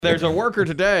There's a worker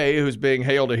today who's being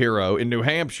hailed a hero in New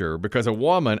Hampshire because a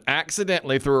woman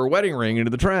accidentally threw her wedding ring into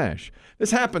the trash.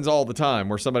 This happens all the time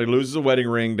where somebody loses a wedding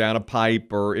ring down a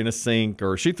pipe or in a sink,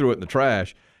 or she threw it in the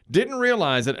trash. Didn't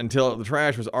realize it until the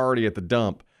trash was already at the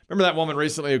dump. Remember that woman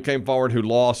recently who came forward who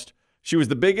lost? She was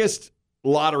the biggest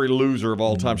lottery loser of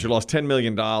all time. She lost $10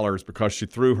 million because she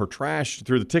threw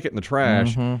the ticket in the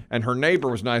trash, and her neighbor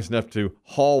was nice enough to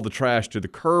haul the trash to the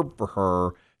curb for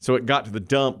her. So it got to the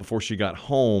dump before she got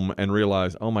home and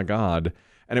realized, oh, my God.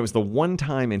 And it was the one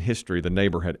time in history the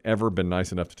neighbor had ever been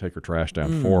nice enough to take her trash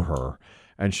down for her.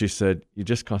 And she said, you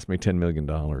just cost me $10 million.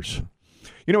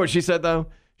 You know what she said, though?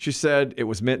 She said it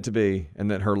was meant to be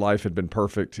and that her life had been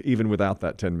perfect even without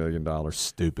that $10 million.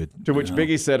 Stupid. To which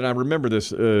Biggie said, and I remember this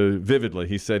vividly,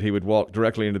 he said he would walk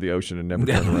directly into the ocean and never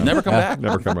turn around. Never come back.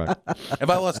 Never come back. If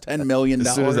I lost $10 million.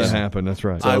 As soon as that happened, that's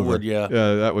right. I would, yeah.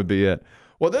 Yeah, that would be it.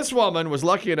 Well, this woman was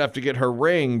lucky enough to get her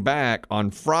ring back on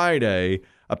Friday.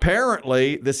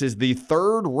 Apparently, this is the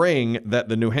third ring that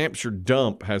the New Hampshire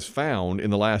dump has found in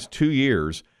the last 2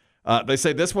 years. They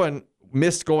say this one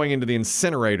missed going into the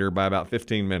incinerator by about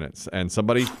 15 minutes. And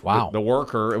somebody, the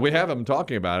worker, we have them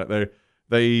talking about it,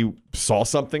 they saw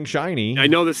something shiny. I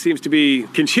know this seems to be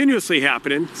continuously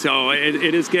happening, so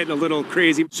it is getting a little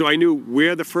crazy. So I knew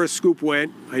where the first scoop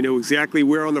went. I knew exactly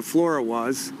where on the floor it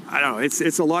was. I don't know,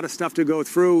 it's a lot of stuff to go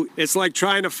through. It's like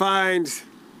trying to find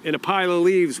in a pile of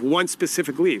leaves one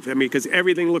specific leaf. I mean, because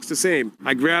everything looks the same.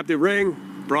 I grabbed the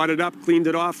ring, brought it up, cleaned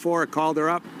it off for her, called her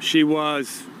up. She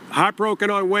was heartbroken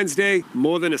on Wednesday,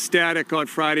 more than ecstatic on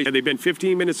Friday. Had they been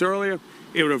 15 minutes earlier,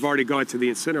 it would have already gone to the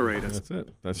incinerator. That's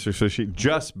it. So she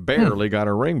just barely got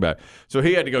her ring back. So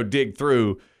he had to go dig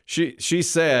through. She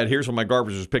said, here's where my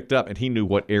garbage was picked up, and he knew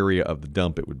what area of the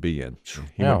dump it would be in.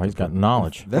 He's got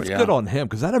knowledge. That's good on him,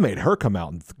 because that have made her come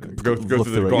out and go look through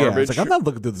the it. garbage. Yeah, it's like, I'm not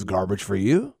looking through this garbage for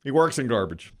you. He works in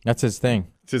garbage. That's his thing.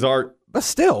 It's his art. But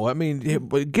still, I mean,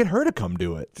 get her to come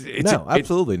do it.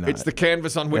 Absolutely not. It's the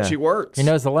canvas on which he works. He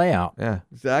knows the layout. Yeah,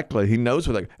 exactly. He knows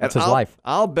what that's his life.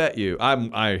 I'll bet you.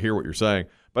 I hear what you're saying,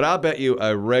 but I'll bet you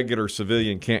a regular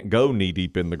civilian can't go knee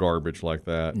deep in the garbage like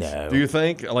that. No. Do you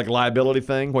think like a liability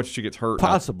thing? Once she gets hurt,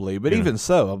 possibly. But even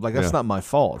so, I'm like, that's not my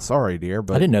fault. Sorry, dear.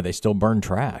 But I didn't know they still burn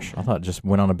trash. I thought it just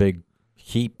went on a big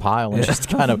heap pile and just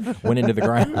kind of went into the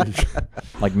ground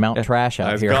like Mount Trash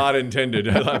out as here. God intended.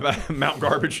 Mount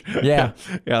Garbage. Yeah.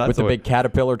 That's with the big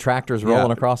Caterpillar tractors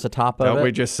rolling across the top of it. Don't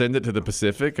we just send it to the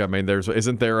Pacific? I mean,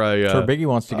 isn't there a... That's where Biggie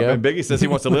wants to go. Biggie says he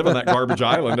wants to live on that garbage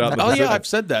island out in the Pacific. Yeah, I've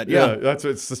said that. Yeah,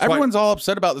 it's everyone's all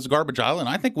upset about this garbage island.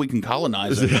 I think we can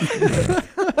colonize it.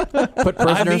 Put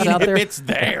prisoners out there. If it's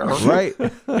there, right?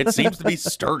 It seems to be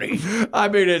sturdy. I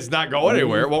mean, it's not going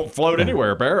anywhere. It won't float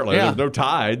anywhere, apparently. There's no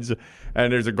tides.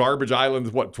 And there's a garbage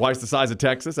island, twice the size of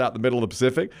Texas, out in the middle of the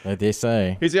Pacific. Like they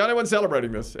say. He's the only one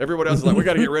celebrating this. Everyone else is like, we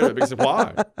got to get rid of it. He said,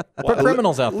 why? Put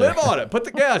criminals out there. Live on it. Put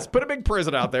a big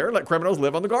prison out there and let criminals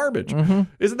live on the garbage. Mm-hmm.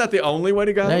 Isn't that the only way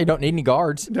to go? No, you don't need any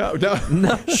guards. No.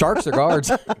 Sharks are guards.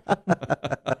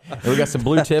 We got some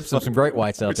blue tips and some great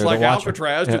whites out it's there. It's like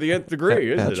Alcatraz to the nth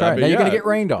degree, isn't it? That's right. Now you're going to get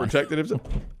rained on. Protected himself.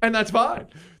 And that's fine.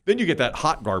 Then you get that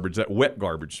hot garbage, that wet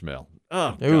garbage smell.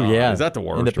 Oh, ooh, yeah. Is that the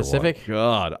worst? In the Pacific?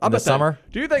 God. In the summer?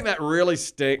 Do you think that really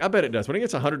stinks? I bet it does. When it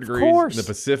gets 100 degrees in the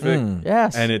Pacific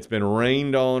yes. and it's been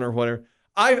rained on or whatever,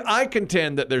 I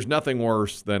contend that there's nothing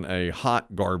worse than a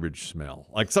hot garbage smell.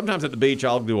 Like sometimes at the beach,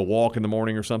 I'll do a walk in the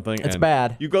morning or something. It's and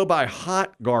bad. You go by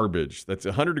hot garbage that's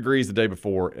 100 degrees the day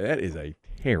before. That is a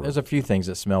terrible. There's a few things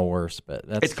that smell worse, but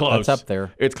it's close. That's up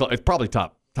there. It's probably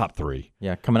top three.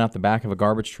 Yeah, coming out the back of a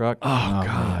garbage truck. Oh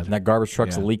God. And that garbage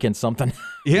truck's leaking something.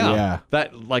 Yeah.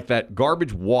 That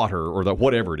garbage water or the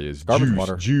whatever it is.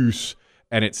 Juice.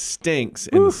 And it stinks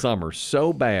in the summer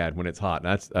so bad when it's hot.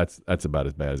 And that's about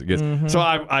as bad as it gets. Mm-hmm. So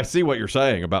I see what you're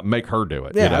saying about make her do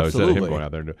it. Yeah, absolutely. Instead of him going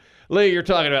out there and do it. Lee, you're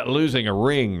talking about losing a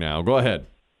ring now. Go ahead.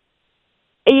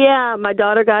 Yeah, my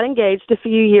daughter got engaged a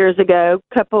few years ago,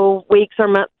 a couple weeks or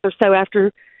months or so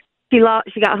after she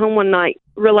got home one night,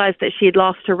 realized that she had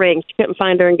lost her ring. She couldn't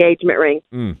find her engagement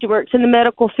ring. She works in the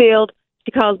medical field.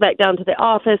 She calls back down to the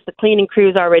office. The cleaning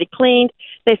crew's already cleaned.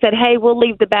 They said, hey, we'll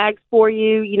leave the bags for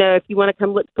you, if you want to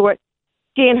come look for it.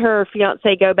 She and her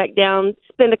fiancé go back down,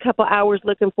 spend a couple hours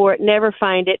looking for it, never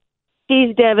find it.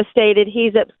 She's devastated.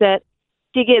 He's upset.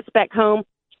 She gets back home.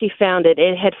 she found it,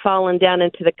 it had fallen down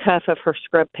into the cuff of her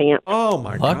scrub pants. Oh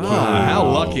my Lucky. God! How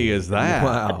lucky is that?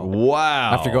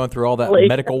 Wow! After going through all that Like-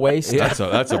 medical waste. That's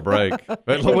a break.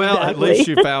 But, well, at least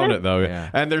she found it though, Yeah.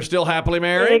 and they're still happily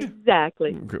married.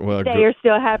 Exactly. Well, They are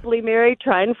still happily married,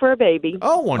 trying for a baby.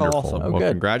 oh, wonderful! Awesome. Oh, Well,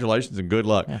 good. congratulations and good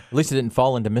luck. At least it didn't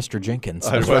fall into Mr. Jenkins.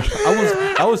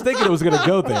 I was thinking it was going to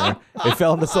go there. It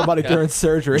fell into somebody during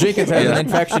surgery. Jenkins has an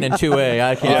infection in 2A.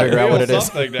 I can't figure out what it is.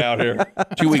 Something down here.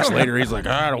 2 weeks later, he's like,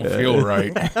 I don't feel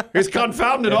right. It's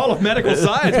confounded all of medical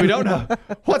science. We don't know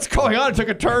what's going on. It took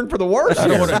a turn for the worse. I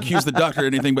don't here. want to accuse the doctor of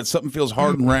anything, but something feels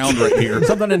hard and round right here.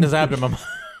 Something in his abdomen.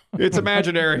 It's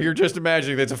imaginary. You're just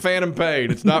imagining. It's a phantom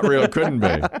pain. It's not real. It couldn't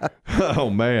be. Oh,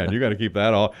 man. You got to keep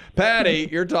that off. Patty,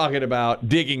 you're talking about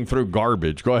digging through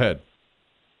garbage. Go ahead.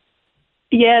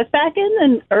 Yes, back in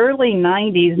the early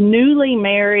 90s, newly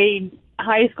married,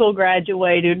 high school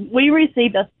graduated, we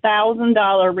received a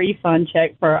 $1,000 refund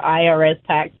check for our IRS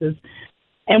taxes.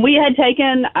 And we had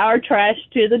taken our trash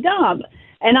to the dump.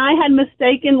 And I had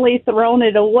mistakenly thrown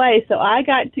it away, so I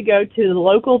got to go to the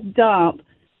local dump,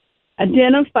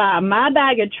 identify my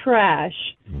bag of trash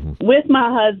with my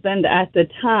husband at the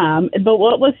time. But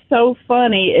what was so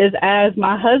funny is as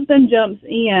my husband jumps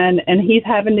in and he's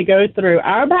having to go through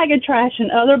our bag of trash and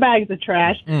other bags of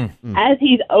trash, as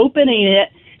he's opening it,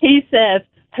 he says,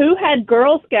 "Who had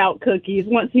Girl Scout cookies?"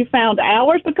 once he found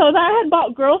ours, because I had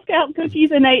bought Girl Scout cookies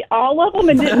and ate all of them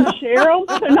and didn't share them.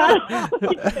 So not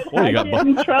only did Well, you I got get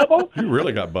in trouble You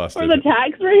really got busted. for the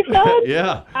tax refund,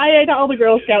 Yeah. I ate all the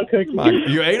Girl Scout cookies.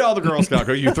 You ate all the Girl Scout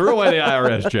cookies. You threw away the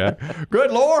IRS check.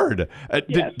 Good Lord.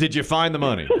 Yes. Did you find the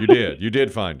money? You did. You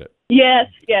did find it. Yes.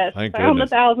 Thank Found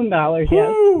goodness. $1,000.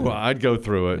 Yes. Well, I'd go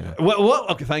through it. Well,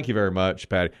 okay, thank you very much,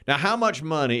 Patty. Now, how much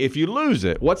money, if you lose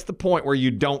it, what's the point where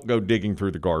you don't go digging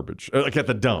through the garbage? Like at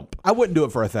the dump? I wouldn't do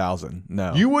it for $1,000.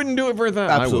 No, You wouldn't do it for that?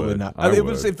 absolutely not. I It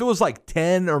would. was if it was like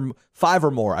 10 or 5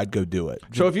 or more, I'd go do it.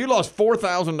 So if you lost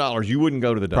 $4,000, you wouldn't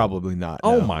go to the dump? Probably not.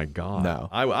 Oh, no. my God. No.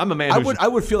 I'm a man I who's...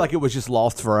 would feel like it was just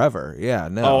lost forever. Yeah,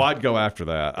 no. Oh, I'd go after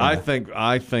that. I think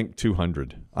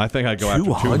 200. I think I'd go after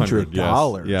 200. Yes.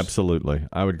 $200? Yeah, absolutely.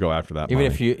 I would go after that. Even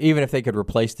money. if they could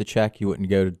replace the check, you wouldn't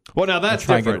go to Well, now that's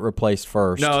try and get it different. replaced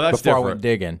first. No, that's before different. I went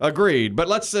digging. Agreed. But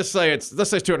let's say it's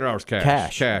 $200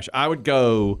 cash. Cash. I would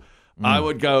go. I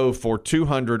would go for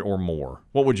 200 or more.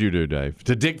 What would you do, Dave,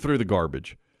 to dig through the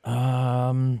garbage?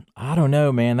 I don't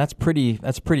know, man. That's pretty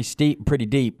steep, pretty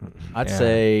deep. I'd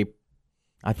say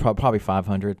I'd probably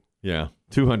 500. Yeah,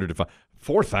 200 to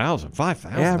 4,000,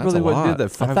 5,000. yeah, I that's really a wouldn't lot. do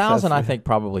that. 1,000, I think,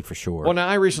 probably for sure. Well, now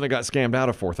I recently got scammed out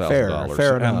of $4,000.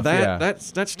 Fair enough, And that yeah.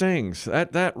 that stings.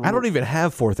 That I don't even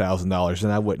have $4,000,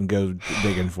 and I wouldn't go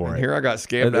digging for it. Here I got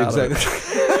scammed out. Of it.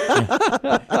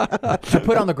 to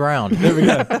put on the ground. There we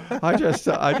go. I just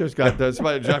got this.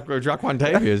 Jaquan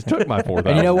Davies took my $4,000.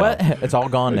 And you know what? It's all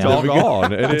gone It's now. all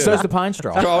gone. It is. So's the pine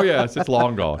straw. Oh yes, it's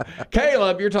long gone.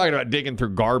 Caleb, you're talking about digging through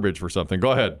garbage for something.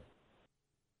 Go ahead.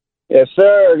 Yes,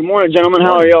 sir. Good morning, gentlemen.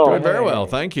 How are y'all? Doing very well,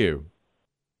 thank you.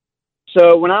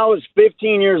 So when I was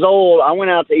 15 years old, I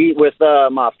went out to eat with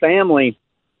my family,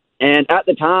 and at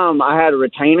the time, I had a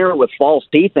retainer with false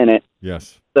teeth in it.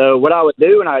 Yes. So what I would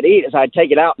do when I'd eat is I'd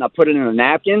take it out and I'd put it in a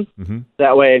napkin. Mm-hmm.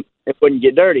 That way it wouldn't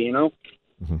get dirty, you know?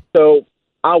 Mm-hmm. So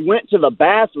I went to the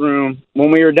bathroom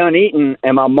when we were done eating,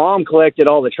 and my mom collected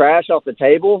all the trash off the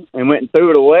table and went and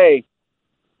threw it away.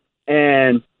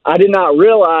 And I did not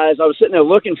realize I was sitting there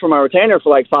looking for my retainer for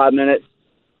like 5 minutes,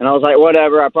 and I was like,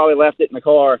 whatever, I probably left it in the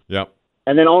car. Yep.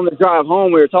 And then on the drive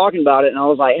home, we were talking about it, and I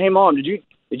was like, hey, Mom, did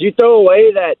you throw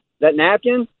away that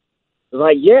napkin? I was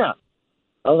like, yeah.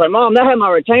 I was like, Mom, that had my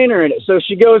retainer in it. So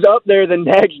she goes up there the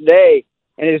next day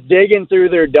and is digging through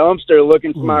their dumpster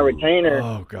looking for my retainer.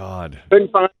 Oh God.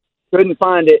 Couldn't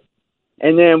find it.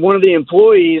 And then one of the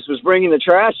employees was bringing the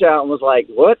trash out and was like,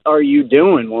 what are you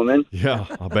doing, woman? Yeah,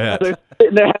 I bet. So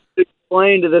sitting there having to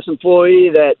explain to this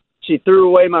employee that she threw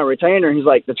away my retainer. He's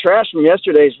like, the trash from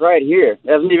yesterday's right here.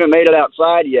 It hasn't even made it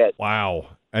outside yet. Wow.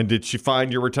 And did she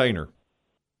find your retainer?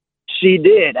 She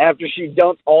did, after she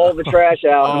dumped all the trash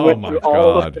out and Oh went my through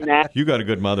all of God. the napkins. You got a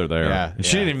good mother there. Yeah,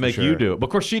 She didn't even make for you sure. do it. But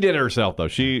of course, she did it herself, though.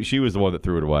 She was the one that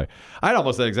threw it away. I had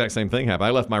almost the exact same thing happen.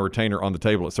 I left my retainer on the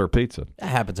table at Sir Pizza. That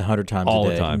happens 100 times All a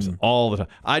the day. times. All the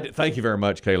time. Thank you very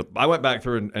much, Caleb. I went back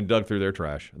through and dug through their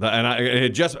trash. And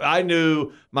I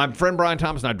knew my friend Brian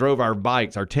Thomas and I drove our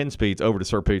bikes, our 10 speeds, over to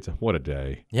Sir Pizza. What a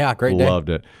day. Yeah, great day. Loved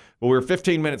it. But we were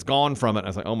 15 minutes gone from it. And I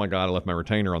was like, oh, my God, I left my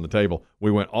retainer on the table.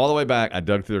 We went all the way back. I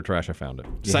dug through their trash. I found it.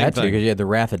 You Same had to thing. because you had the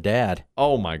wrath of Dad.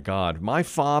 Oh, my God. My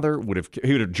father would have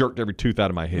jerked every tooth out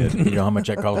of my head. You know how much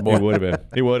that costs, boy. He would have been.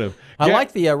 He would have. I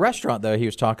like the restaurant, though, he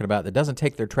was talking about that doesn't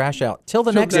take their trash out till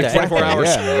the next day. 24 hours.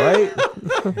 Yeah,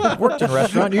 right? Worked in a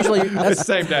restaurant. Usually It's that's the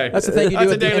same day. That's the thing you do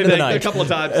That's at a the daily end of the thing. night. A couple of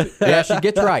times. Yeah, she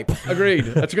gets ripe. Agreed.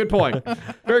 That's a good point.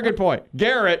 Very good point.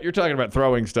 Garrett, you're talking about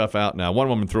throwing stuff out now. One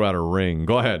woman threw out her ring.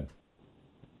 Go ahead.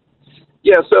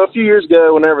 Yeah, so a few years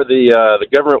ago, whenever the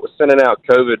government was sending out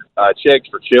COVID checks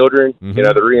for children,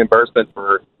 the reimbursement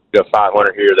for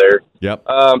 $500 here or there. Yep.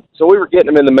 So we were getting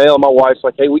them in the mail. My wife's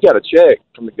like, "Hey, we got a check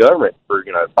from the government for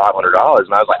 $500," and I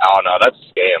was like, "Oh no, that's a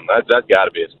scam. That's got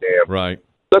to be a scam." Right.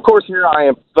 So of course here I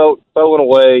am throwing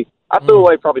away. I threw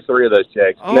away probably 3 of those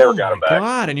checks. Never got them back.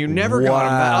 God, and you never got them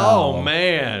back. Wow. Oh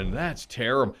man, that's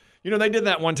terrible. They did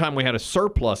that one time. We had a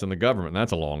surplus in the government. And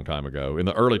that's a long time ago, in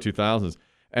the early 2000s.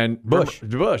 And George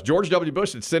W.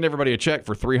 Bush would send everybody a check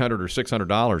for $300 or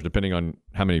 $600, depending on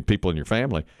how many people in your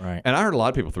family. Right. And I heard a lot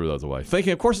of people threw those away,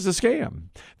 thinking, of course, it's a scam.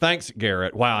 Thanks,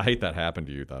 Garrett. Wow, I hate that happened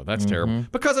to you, though. That's terrible.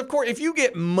 Because, of course, if you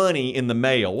get money in the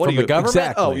mail, what From do you the government?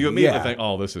 Exactly. Oh, you immediately Yeah. think,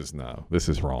 oh, this is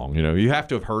wrong. You have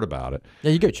to have heard about it.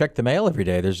 Yeah, you go check the mail every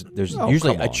day. There's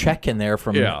usually come a on. check in there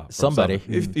from From somebody.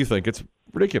 If you think it's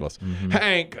ridiculous.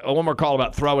 Hank, one more call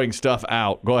about throwing stuff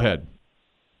out. Go ahead.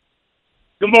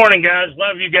 Good morning, guys.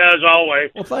 Love you guys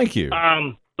always. Well, thank you.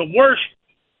 The worst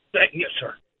I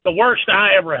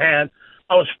ever had,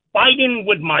 I was fighting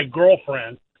with my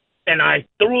girlfriend, and I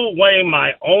threw away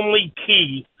my only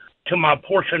key to my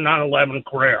Porsche 911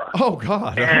 Carrera. Oh,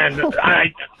 God. And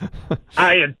I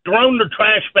had thrown the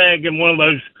trash bag in one of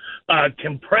those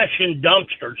compression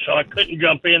dumpsters, so I couldn't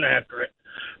jump in after it.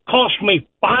 Cost me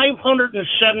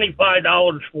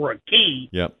 $575 for a key.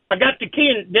 Yep. I got the key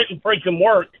and it didn't freaking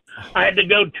work. I had to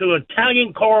go to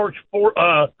Italian Cars for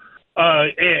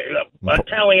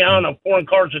Italiano, Foreign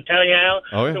Cars Italiano.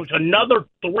 Oh, yeah. There was another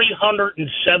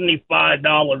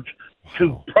 $375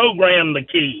 to program the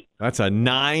key. That's a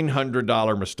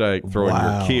 $900 mistake throwing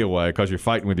your key away because you're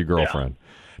fighting with your girlfriend.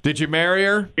 Did you marry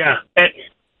her? Yeah.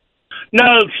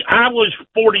 No, I was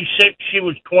 46. She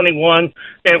was 21.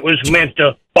 It was meant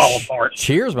to fall apart.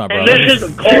 Cheers, my And brother. this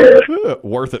is a car.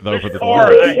 Worth it, though, for the car.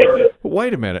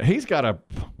 Wait a minute. He's got a...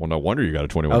 Well, no wonder you got a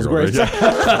 21-year-old. That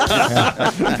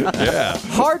was great. Yeah.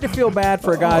 Hard to feel bad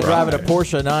for a guy driving a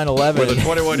Porsche 911 With a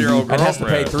 21-year-old girlfriend. and has to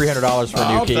pay $300 for a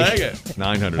new I'll key. take it.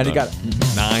 $900. And he got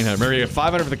 900. Remember, you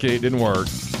got $500 for the key. It didn't work.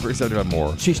 $375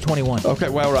 more. She's 21. Okay,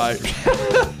 well, right.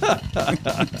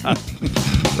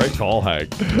 Great call, Hank.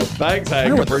 Thanks, Hank.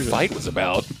 I wonder what the Appreciate it. fight was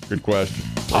about. Good question.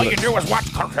 All you do is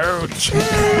watch cartoons. You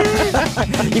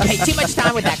pay too much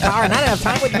time with that car and not enough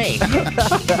time with me.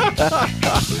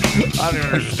 I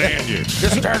don't understand you.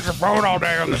 Just stares your phone all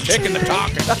day on the chick and the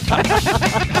talking.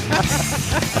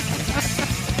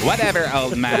 Whatever,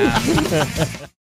 old man.